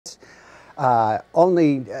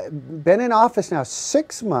Only been in office now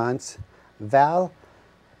 6 months. Val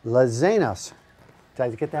Nov25. Did I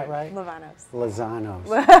get that right? Nov25.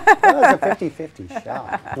 That was a 50-50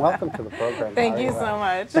 shot. Welcome to the program. Thank you so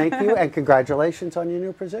much. Thank you, and congratulations on your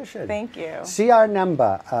new position. Thank you. CR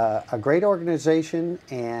NEMBA, a great organization,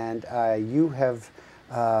 and you have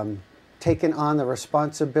taken on the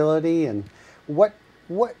responsibility. And what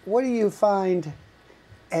do you find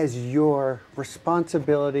as your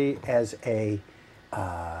responsibility as a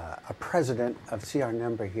president of CR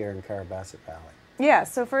NEMBA here in Carrabassett Valley? Yeah,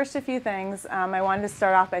 so first a few things. I wanted to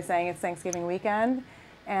start off by saying it's Thanksgiving weekend,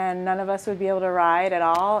 and none of us would be able to ride at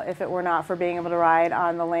all if it were not for being able to ride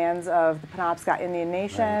on the lands of the Penobscot Indian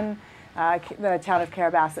Nation, the town of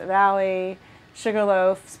Carrabassett Valley,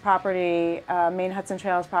 Sugarloaf's property, Maine Hudson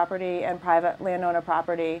Trails property, and private landowner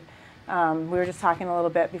property. We were just talking a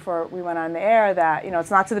little bit before we went on the air that,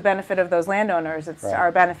 it's not to the benefit of those landowners, it's to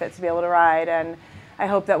our benefit to be able to ride, and I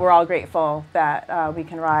hope that we're all grateful that we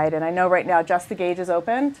can ride. And I know right now just the gauge is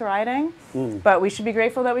open to riding, but we should be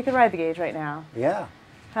grateful that we can ride the gauge right now. Yeah.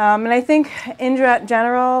 And I think in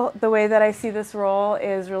general, the way that I see this role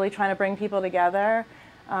is really trying to bring people together,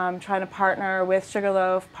 trying to partner with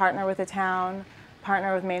Sugarloaf, partner with the town,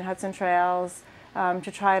 partner with Maine Hudson Trails,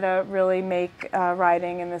 to try to really make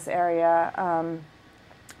riding in this area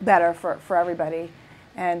better for everybody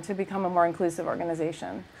and to become a more inclusive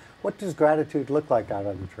organization. What does gratitude look like out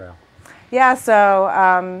on the trail? Yeah, so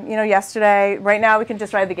yesterday, right now we can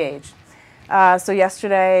just ride the gauge. So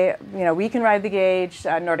yesterday, we can ride the gauge.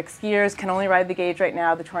 Nordic skiers can only ride the gauge right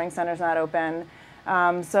now. The touring center's not open.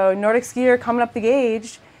 So Nordic skier coming up the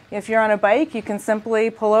gauge, if you're on a bike, you can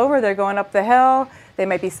simply pull over. They're going up the hill. They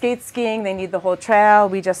might be skate skiing. They need the whole trail.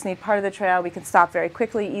 We just need part of the trail. We can stop very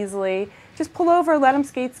quickly, easily. Just pull over, let them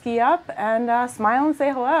skate ski up, and smile and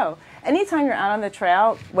say hello. Anytime you're out on the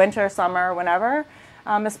trail, winter, summer, whenever,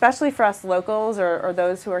 especially for us locals or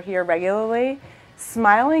those who are here regularly,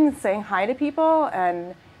 smiling and saying hi to people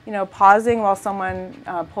and pausing while someone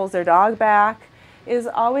pulls their dog back is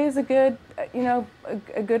always a good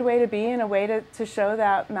a good way to be, and a way to show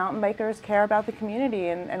that mountain bikers care about the community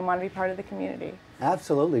and want to be part of the community.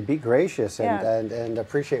 Absolutely. Be gracious and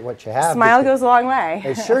appreciate what you have. Smile goes a long way.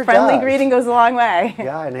 It sure Friendly does. greeting goes a long way.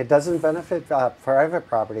 Yeah, and it doesn't benefit private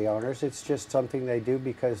property owners. It's just something they do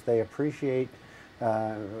because they appreciate, they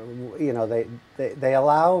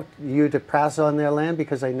allow you to pass on their land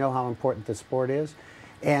because they know how important the sport is.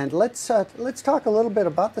 And let's talk a little bit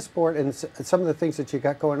about the sport and some of the things that you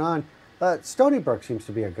got going on. Stony Brook seems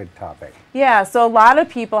to be a good topic. Yeah, so a lot of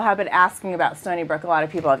people have been asking about Stony Brook. A lot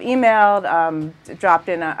of people have emailed, dropped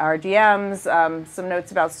in our DMs, some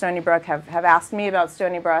notes about Stony Brook, have asked me about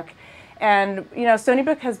Stony Brook. And Stony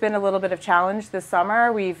Brook has been a little bit of challenge this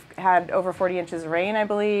summer. We've had over 40 inches of rain, I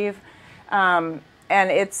believe, and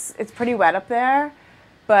it's pretty wet up there.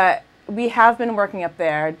 But we have been working up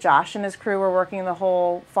there. Josh and his crew were working the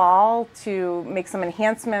whole fall to make some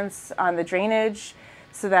enhancements on the drainage,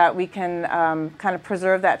 so that we can kind of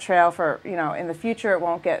preserve that trail for, in the future it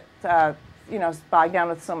won't get, bogged down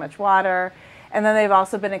with so much water. And then they've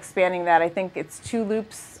also been expanding that. I think it's 2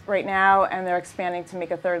 loops right now, and they're expanding to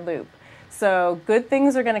make a 3rd loop. So good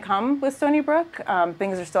things are going to come with Stony Brook.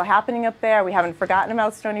 Things are still happening up there. We haven't forgotten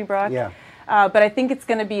about Stony Brook. Yeah. But I think it's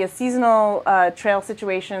going to be a seasonal trail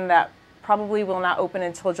situation that probably will not open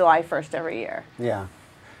until July 1st every year. Yeah.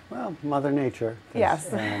 Well, Mother Nature. Yes.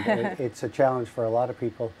 And it's a challenge for a lot of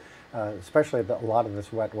people, especially a lot of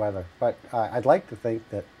this wet weather. But I'd like to think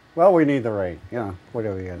that, well, we need the rain. What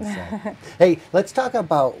are we going to say? Hey, let's talk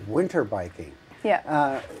about winter biking.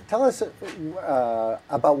 Yeah. Tell us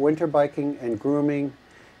about winter biking and grooming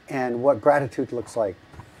and what gratitude looks like.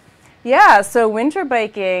 Yeah, so winter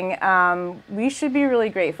biking, we should be really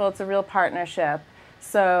grateful. It's a real partnership.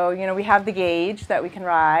 So, we have the gauge that we can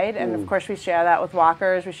ride, and of course we share that with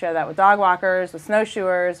walkers, we share that with dog walkers, with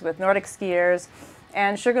snowshoers, with Nordic skiers.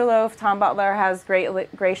 And Sugarloaf, Tom Butler, has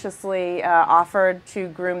graciously offered to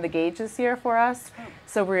groom the gauge this year for us.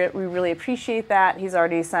 So we really appreciate that. He's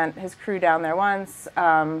already sent his crew down there once.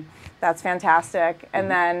 That's fantastic. And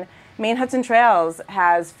then Maine Hudson Trails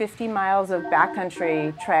has 50 miles of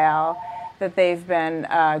backcountry trail that they've been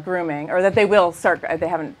grooming, or that they will start. They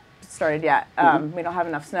haven't started yet. We don't have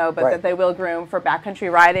enough snow, but that they will groom for backcountry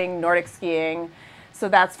riding, Nordic skiing. So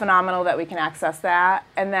that's phenomenal that we can access that.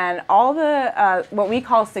 And then all the, what we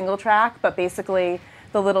call single track, but basically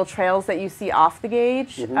the little trails that you see off the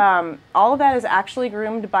gauge, all of that is actually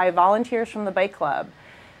groomed by volunteers from the bike club.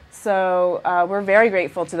 So we're very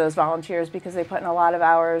grateful to those volunteers because they put in a lot of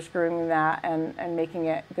hours grooming that and making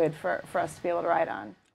it good for us to be able to ride on.